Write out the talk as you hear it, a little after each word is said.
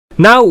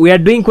Now we are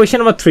doing question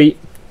number 3,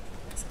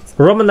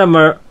 Roman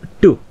number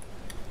 2.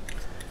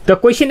 The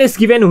question is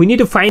given, we need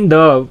to find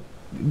the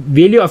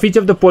value of each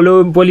of the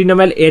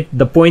polynomial at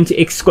the points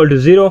x equal to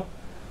 0,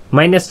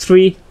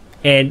 -3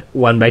 and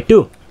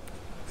 1/2.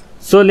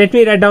 So let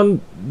me write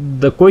down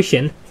the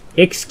question.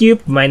 X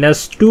cubed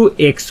minus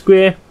 2x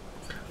square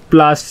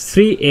plus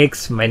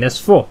 3x minus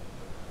 4.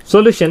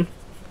 Solution.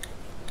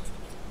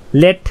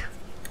 Let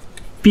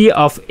p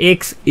of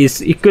x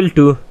is equal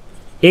to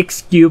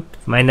x cubed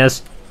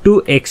minus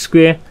 2x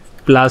square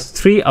plus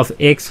 3 of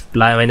x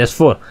minus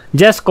 4.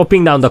 Just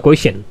copying down the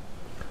question.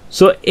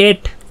 So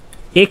at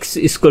x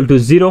is equal to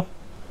 0,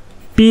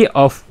 p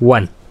of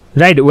 1.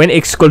 Right, when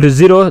x equal to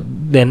 0,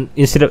 then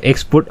instead of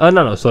x put,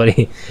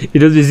 sorry,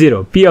 it will be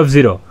 0. P of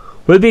 0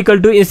 will be equal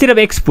to, instead of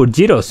x put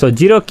 0, so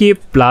 0 cube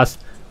plus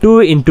 2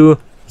 into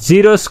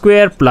 0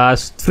 square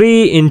plus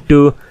 3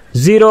 into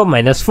 0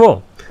 minus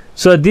 4.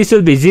 So this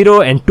will be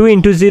 0 and 2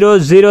 into 0,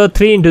 0,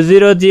 3 into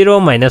 0, 0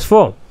 minus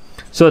 4.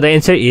 So the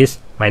answer is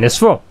minus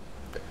 4.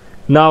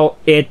 Now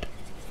at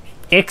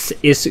x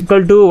is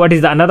equal to, what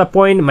is the another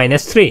point?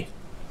 -3.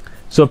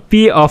 So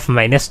p of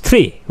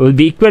 -3 will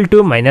be equal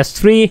to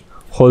 -3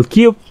 whole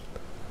cube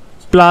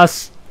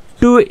plus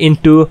 2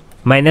 into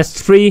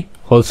 -3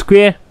 whole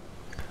square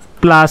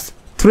plus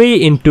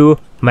 3 into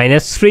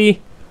 -3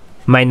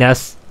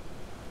 minus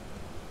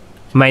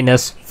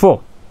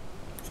 4.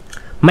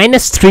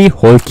 -3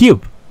 whole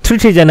cube, 3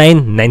 3 is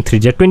 9, 9 3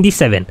 is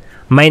 27,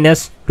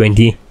 minus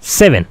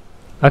 27.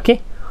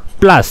 Okay,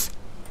 plus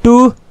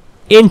 2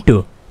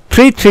 into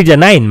 3 3 is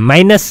 9,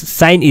 minus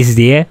sign is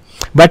there,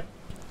 but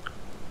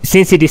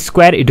since it is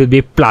square it will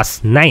be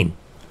plus 9.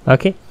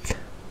 Okay,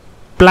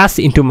 plus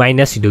into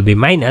minus, it will be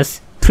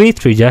minus 3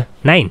 3 is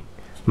 9,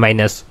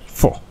 minus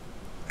 4.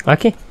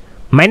 Okay,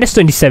 minus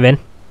 27,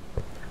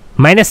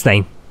 minus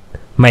 9,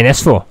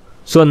 minus 4.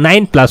 So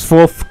 9 plus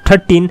 4,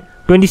 13,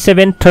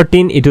 27,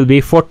 13, it will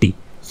be 40.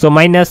 So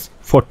minus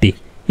 40.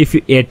 If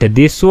you add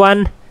this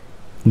one,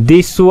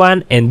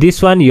 and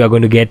this one, you are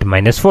going to get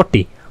minus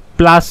 40.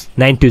 Plus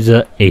 9 to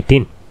the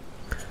 18.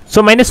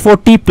 So minus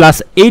 40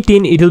 plus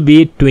 18, it will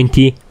be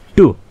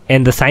 22.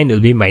 And the sign will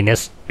be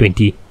minus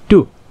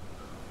 22.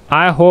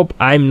 I hope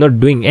I'm not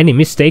doing any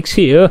mistakes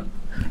here.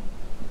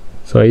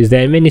 So is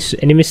there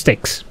any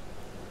mistakes?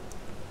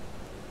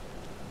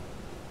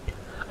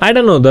 I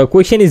don't know, the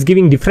question is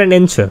giving different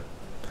answer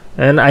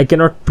and I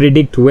cannot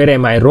predict where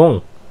am I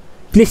wrong.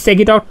 Please check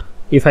it out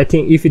if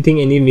you think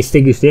any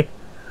mistake is there.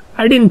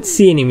 I didn't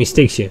see any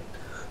mistakes here.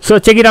 So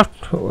check it out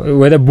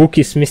whether book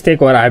is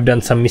mistake or I have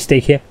done some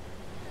mistake here.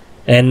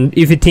 And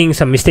if you think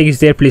some mistake is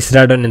there, please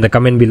write down in the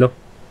comment below.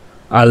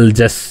 I'll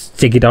just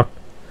check it out.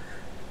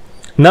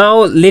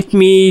 Now let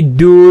me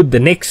do the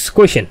next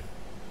question.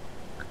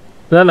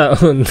 No,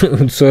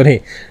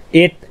 sorry.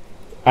 8.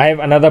 I have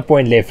another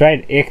point left,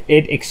 right?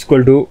 8x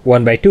equal to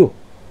 1/2.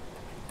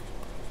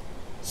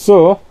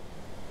 So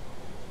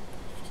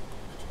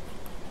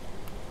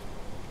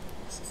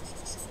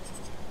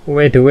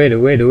wait.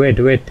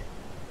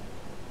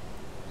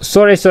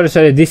 Sorry.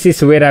 This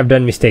is where I've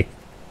done mistake.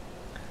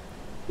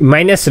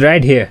 Minus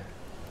right here.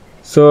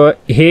 So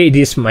here it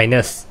is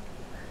minus,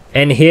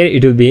 and here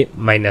it will be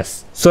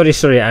minus. Sorry.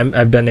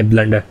 I've done a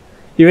blunder.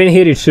 Even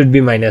here it should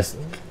be minus.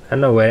 I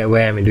don't know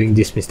where I'm doing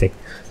this mistake.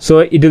 So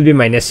it will be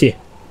minus here.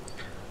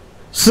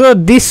 So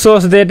this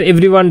shows that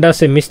everyone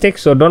does a mistake.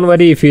 So don't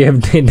worry if you have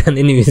done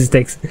any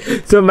mistakes.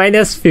 So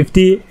minus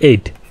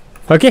 58.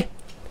 Okay.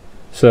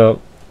 So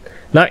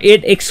now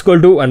 8x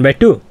equal to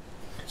 1/2.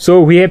 So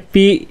we have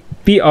p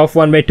of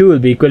 1/2 will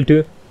be equal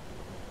to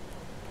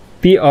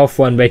p of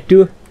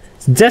 1/2.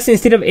 Just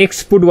instead of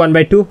x put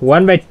 1/2.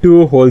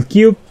 1/2 whole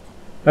cube.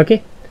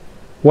 Okay.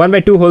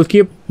 1/2 whole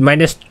cube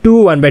minus 2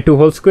 1/2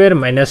 whole square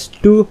minus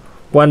 2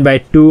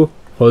 1/2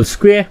 whole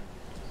square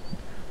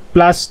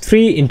plus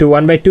 3 into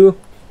 1/2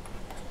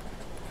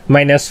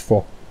 minus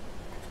 4.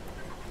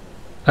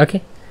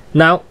 Okay.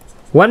 Now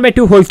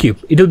 1/2 whole cube,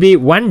 it will be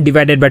 1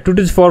 divided by 2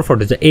 to the 4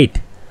 to the 8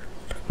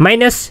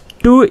 minus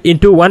 2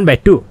 into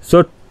 1/2.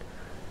 So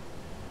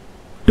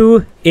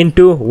 2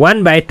 into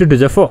 1/2 to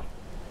the 4.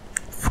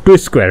 2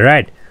 square,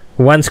 right?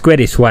 1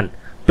 square is 1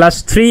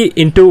 plus 3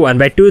 into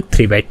 1/2,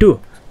 3/2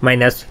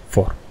 minus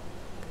 4.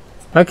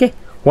 Okay.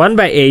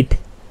 1/8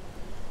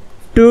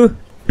 2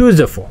 to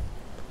the 4.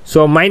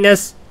 So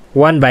minus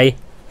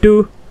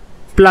 1/2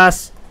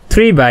 plus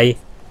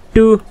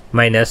 3/2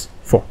 minus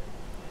 4.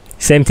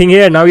 Same thing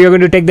here. Now you are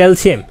going to take the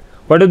LCM.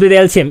 What will be the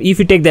LCM? If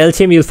you take the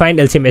LCM, you'll find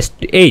LCM as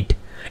 8.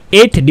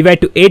 8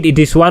 divided to 8, it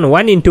is 1.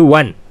 1 into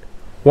 1.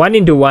 1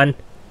 into 1,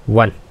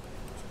 1.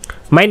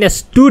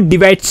 Minus 2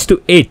 divides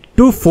to 8.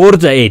 2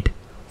 4s are 8.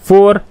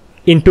 4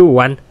 into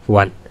 1,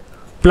 1.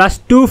 Plus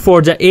 2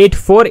 4s are 8.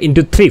 4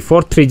 into 3.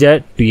 4 3s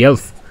are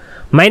 12.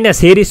 Minus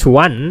here is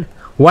 1.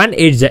 1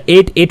 8s are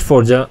 8. 8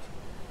 4s are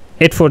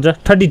 8 4s are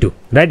 32.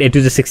 Right? 8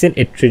 to the 16.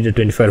 8 3s are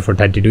 24 for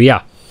 32.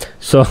 Yeah.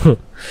 So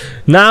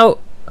now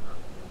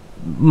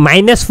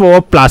minus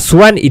 4 plus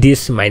 1, it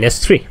is minus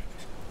 3.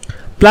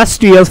 Plus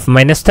 12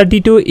 minus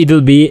 32, it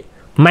will be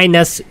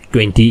minus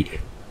 20.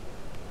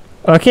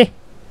 Okay.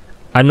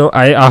 I know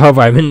I hope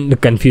I haven't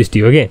confused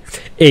you. Okay,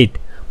 8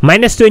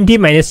 minus 20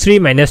 minus 3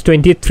 minus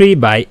 23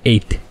 by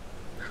 8.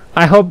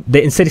 I hope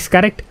the answer is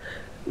correct.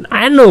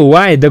 I don't know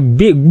why the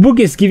book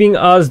is giving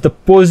us the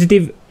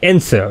positive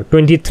answer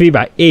 23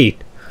 by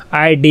 8.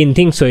 I didn't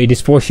think so it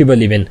is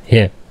possible even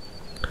here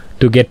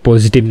to get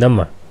positive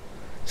number.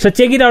 So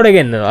check it out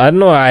again. I don't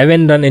know, I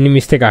haven't done any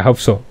mistake. I hope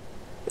so.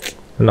 I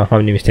don't know how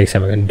many mistakes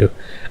am I going to do.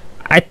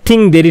 I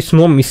think there is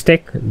no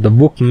mistake. The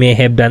book may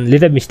have done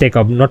little mistake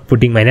of not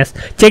putting minus.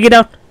 Check it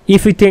out.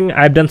 If you think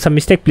I've done some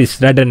mistake,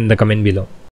 please write it in the comment below.